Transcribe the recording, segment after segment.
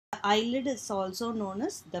The eyelid is also known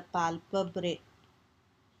as the palpebrae.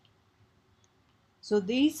 So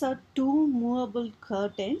these are two movable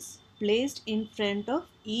curtains placed in front of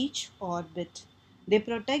each orbit. They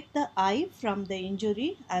protect the eye from the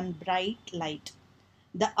injury and bright light.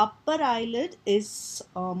 The upper eyelid is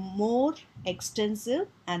more extensive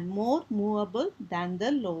and more movable than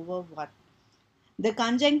the lower one. The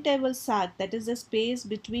conjunctival sac, that is the space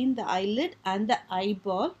between the eyelid and the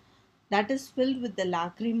eyeball, that is filled with the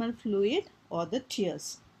lacrimal fluid or the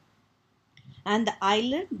tears. And the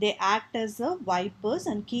eyelid, they act as the wipers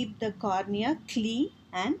and keep the cornea clean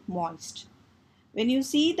and moist. When you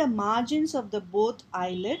see the margins of the both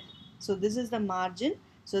eyelid, so this is the margin,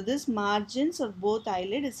 so this margins of both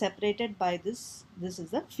eyelid is separated by this is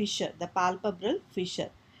the fissure, the palpebral fissure.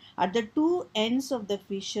 At the two ends of the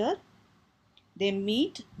fissure, they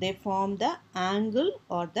meet, they form the angle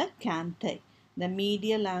or the canthi, the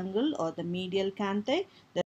medial angle or the medial canthi. The